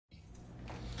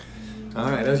All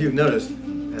right, as you've noticed,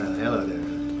 hello there.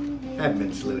 I've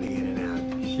been saluting in and out.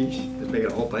 Sheesh, just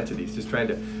making a whole bunch of these, just trying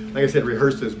to, like I said,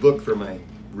 rehearse this book for my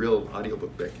real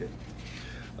audiobook back here.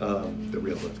 The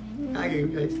real book.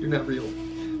 You're not real.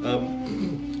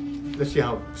 Let's see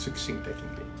how succinct I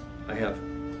can be. I have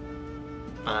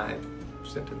 5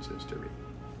 sentences to read.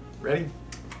 Ready?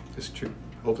 This is true.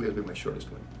 Hopefully it'll be my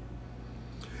shortest one.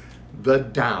 The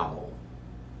Tao,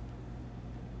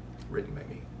 written by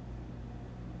me.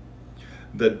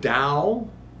 The Tao,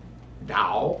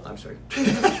 I'm sorry.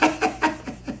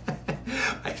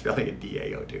 I'm spelling it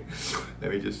D-A-O too.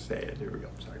 Let me just say it. Here we go,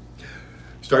 sorry.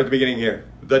 Start at the beginning here.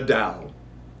 The Tao.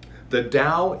 The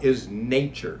Tao is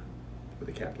nature, with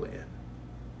a capital N.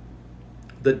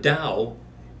 The Tao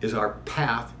is our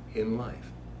path in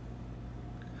life.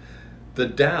 The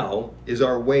Tao is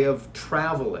our way of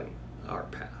traveling our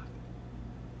path.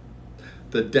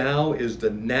 The Tao is the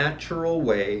natural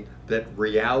way that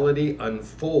reality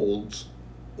unfolds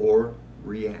or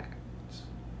reacts.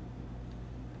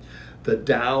 The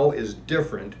Tao is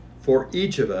different for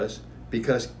each of us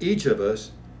because each of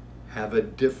us have a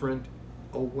different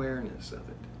awareness of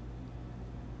it.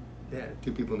 Yeah,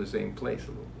 2 people in the same place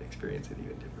will experience it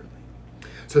even differently.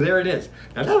 So there it is.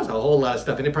 Now that was a whole lot of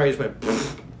stuff, and it probably just went,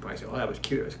 probably said, oh, that was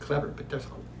cute, it was clever, but there's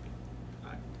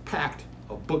packed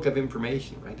a book of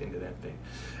information right into that thing.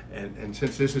 And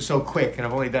since this is so quick, and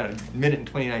I've only done 1 minute and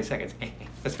 29 seconds,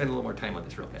 let's spend a little more time on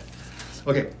this real fast.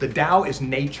 Okay, the Tao is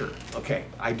nature. Okay,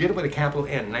 I did it with a capital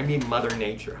N, and I mean Mother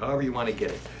Nature. However you want to get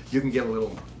it, you can get a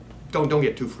little. Don't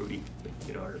get too fruity,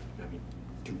 you know, or I mean,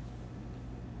 too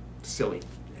silly,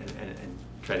 and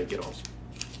try to get all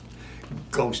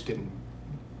ghost and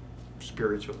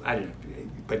spiritual. I don't know,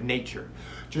 but nature.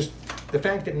 Just the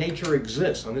fact that nature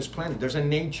exists on this planet. There's a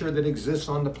nature that exists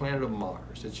on the planet of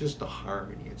Mars. It's just the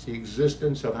harmony. It's the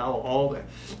existence of how all the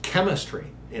chemistry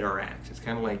interacts. It's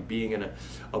kind of like being in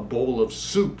a bowl of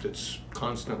soup that's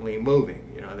constantly moving.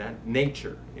 You know, that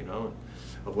nature, you know,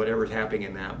 of whatever's happening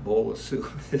in that bowl of soup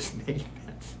is nature.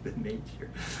 That's the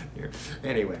nature here.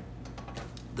 Anyway,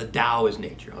 the Tao is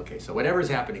nature. Okay, so whatever's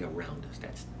happening around us,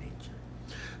 that's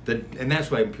nature. And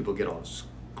that's why people get all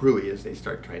screwy as they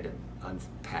start trying to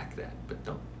unpack that, but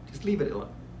don't. Just leave it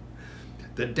alone.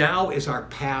 The Tao is our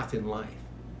path in life.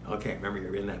 Okay, remember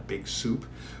you're in that big soup?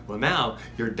 Well now,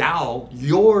 your Tao,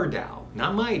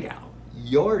 not my Tao,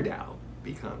 your Tao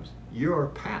becomes your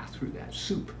path through that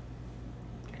soup.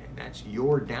 Okay, that's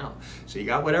your Tao. So you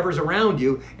got whatever's around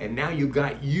you, and now you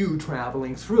got you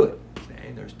traveling through it.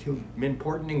 Okay, there's 2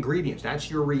 important ingredients. That's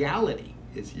your reality.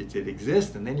 It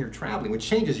exists, and then you're traveling, which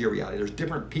changes your reality. There's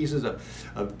different pieces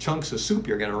of chunks of soup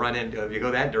you're going to run into if you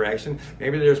go that direction.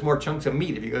 Maybe there's more chunks of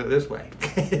meat if you go this way.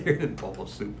 You're in a bowl of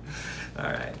soup. All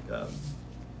right.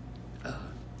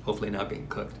 Hopefully not being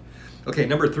cooked. Okay,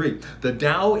 number 3. The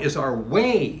Tao is our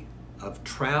way of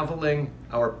traveling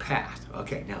our path.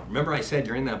 Okay, now remember I said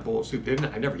you're in that bowl of soup, didn't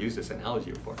I? I've never used this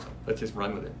analogy before, so let's just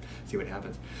run with it, see what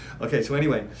happens. Okay, so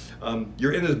anyway,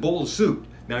 you're in this bowl of soup.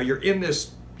 Now you're in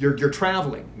this. You're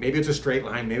traveling. Maybe it's a straight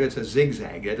line, maybe it's a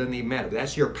zigzag. It doesn't even matter.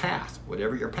 That's your path,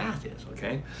 whatever your path is,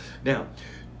 okay? Now,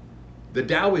 the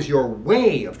Tao is your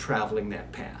way of traveling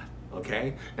that path,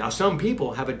 okay? Now, some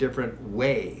people have a different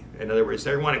way. In other words,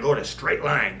 they want to go in a straight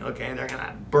line, okay? They're going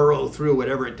to burrow through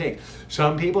whatever it takes.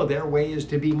 Some people, their way is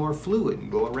to be more fluid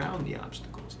and go around the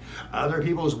obstacles. Other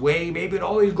people's way, maybe to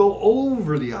always go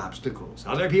over the obstacles.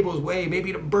 Other people's way,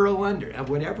 maybe to burrow under. And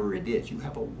whatever it is, you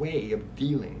have a way of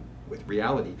dealing with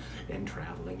reality and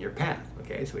traveling your path.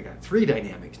 Okay, so we got 3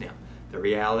 dynamics now. The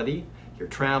reality, your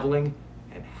traveling,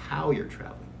 and how you're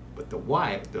traveling. But the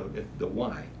why, the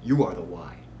why, you are the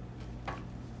why.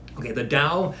 Okay, the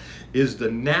Tao is the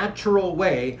natural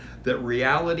way that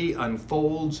reality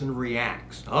unfolds and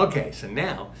reacts. Okay, so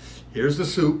now, here's the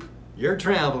soup. You're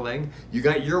traveling, you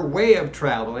got your way of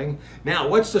traveling. Now,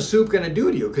 what's the soup going to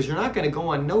do to you? Because you're not going to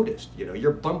go unnoticed. You know,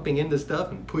 you're bumping into stuff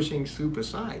and pushing soup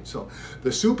aside. So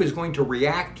the soup is going to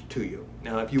react to you.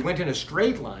 Now, if you went in a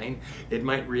straight line, it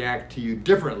might react to you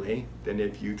differently than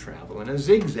if you travel in a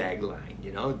zigzag line.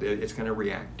 You know, it's going to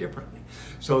react differently.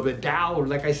 So the Tao,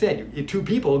 like I said, 2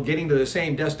 people getting to the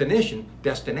same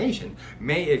destination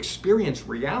may experience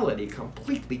reality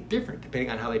completely different depending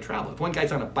on how they travel. If one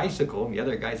guy's on a bicycle and the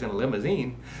other guy's in a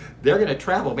limousine, they're going to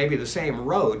travel maybe the same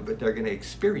road, but they're going to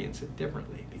experience it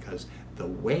differently because the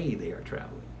way they are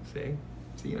traveling.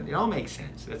 See, it all makes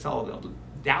sense. That's all.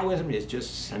 Taoism is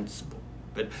just sensible.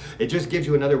 But it just gives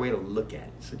you another way to look at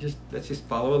it. So let's just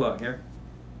follow along here.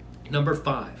 Number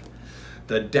 5.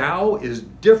 The Tao is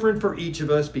different for each of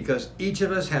us because each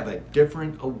of us have a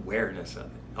different awareness of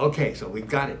it. Okay, so we've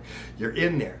got it. You're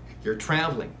in there. You're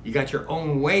traveling. You got your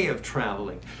own way of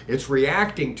traveling. It's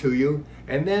reacting to you.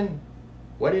 And then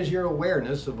what is your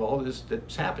awareness of all this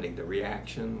that's happening? The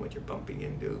reaction, what you're bumping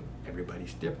into.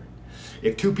 Everybody's different.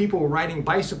 If two people were riding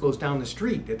bicycles down the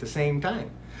street at the same time,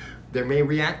 they may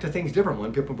react to things different.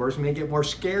 One person may get more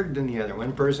scared than the other.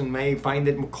 One person may find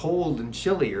it cold and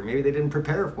chilly, or maybe they didn't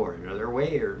prepare for it another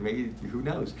way, or maybe, who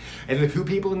knows. And the two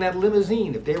people in that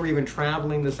limousine, if they were even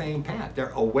traveling the same path, their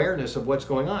awareness of what's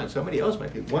going on. Somebody else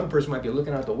might be, one person might be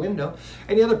looking out the window,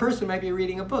 and the other person might be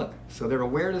reading a book. So their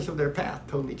awareness of their path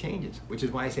totally changes, which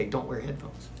is why I say don't wear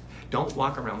headphones. Don't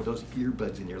walk around with those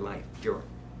earbuds in your life. You're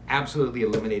absolutely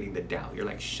eliminating the Tao. You're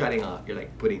like shutting off. You're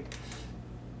like putting...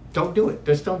 Don't do it.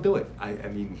 Just don't do it. I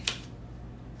mean,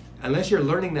 unless you're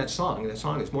learning that song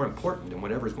is more important than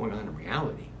whatever's going on in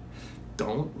reality.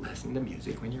 Don't listen to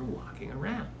music when you're walking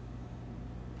around.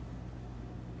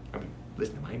 I mean,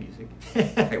 listen to my music.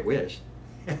 I wish.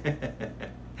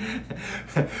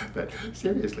 But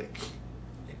seriously,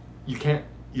 you can't,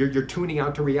 you're tuning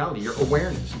out to reality, your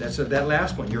awareness. That's that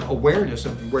last one, your awareness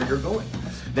of where you're going.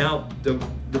 Now,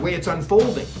 the way it's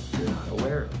unfolding, you're not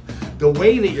aware of. The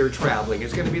way that you're traveling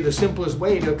is going to be the simplest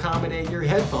way to accommodate your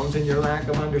headphones and your lack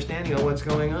of understanding of what's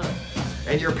going on.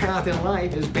 And your path in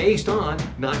life is based on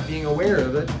not being aware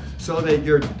of it, so that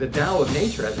the Tao of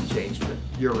Nature hasn't changed, but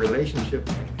your relationship.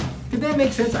 Did that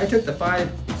make sense? I took the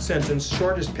 5-sentence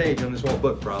shortest page on this whole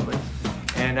book probably,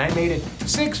 and I made it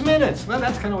 6 minutes. Well,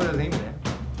 that's kind of what I was aiming at.